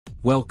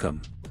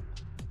Welcome.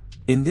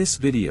 In this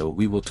video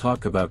we will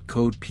talk about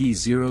code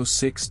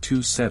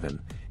P0627,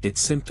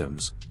 its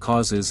symptoms,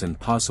 causes and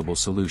possible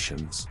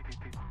solutions.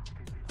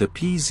 The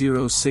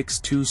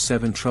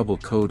P0627 trouble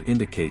code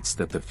indicates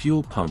that the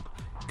fuel pump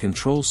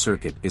control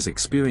circuit is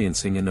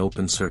experiencing an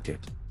open circuit.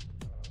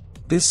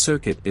 This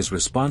circuit is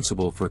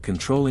responsible for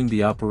controlling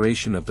the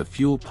operation of the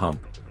fuel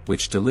pump,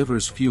 which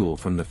delivers fuel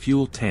from the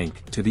fuel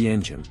tank to the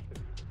engine.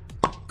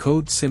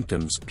 Code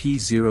symptoms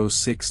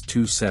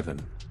P0627.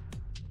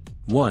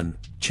 1.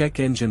 Check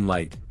engine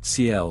light,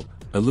 CL,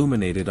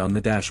 illuminated on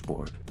the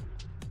dashboard.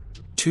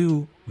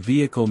 2.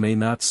 Vehicle may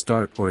not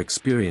start or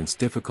experience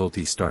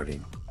difficulty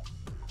starting.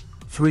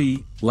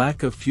 3.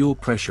 Lack of fuel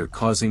pressure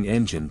causing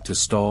engine to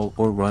stall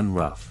or run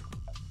rough.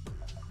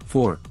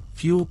 4.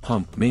 Fuel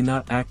pump may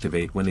not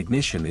activate when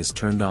ignition is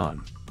turned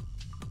on.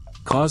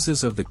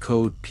 Causes of the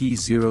code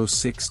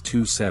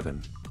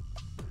P0627.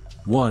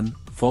 1.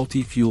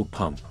 Faulty fuel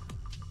pump.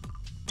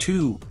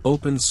 2.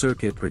 Open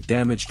circuit or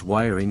damaged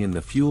wiring in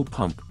the fuel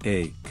pump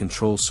A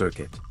control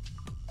circuit.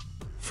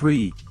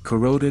 3.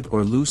 Corroded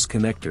or loose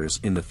connectors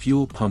in the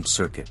fuel pump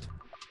circuit.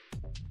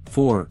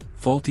 4.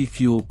 Faulty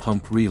fuel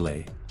pump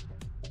relay.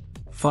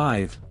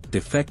 5.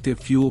 Defective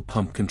fuel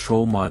pump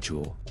control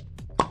module.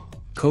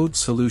 Code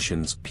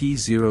solutions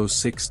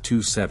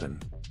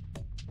P0627.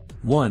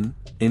 1.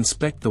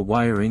 Inspect the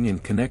wiring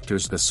and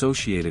connectors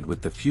associated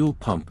with the fuel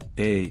pump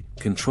A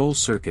control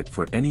circuit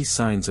for any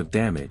signs of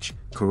damage,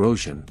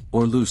 corrosion,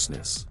 or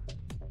looseness.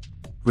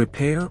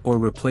 Repair or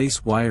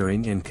replace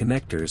wiring and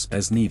connectors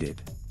as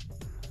needed.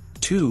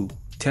 2.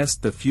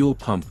 Test the fuel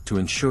pump to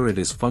ensure it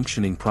is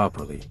functioning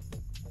properly.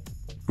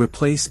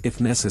 Replace if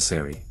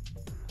necessary.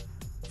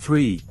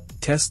 3.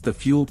 Test the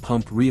fuel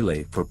pump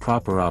relay for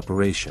proper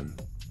operation.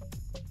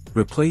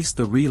 Replace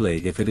the relay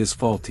if it is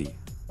faulty.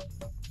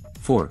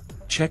 4.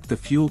 Check the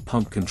fuel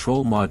pump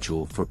control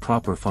module for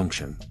proper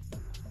function.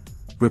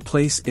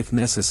 Replace if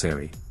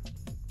necessary.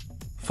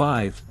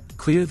 5.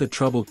 Clear the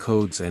trouble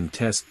codes and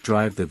test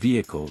drive the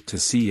vehicle to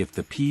see if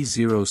the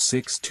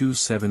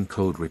P0627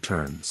 code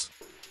returns.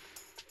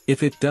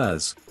 If it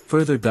does,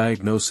 further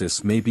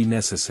diagnosis may be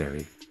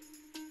necessary.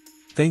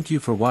 Thank you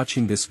for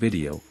watching this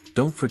video.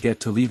 Don't forget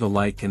to leave a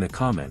like and a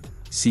comment.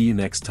 See you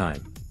next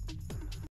time.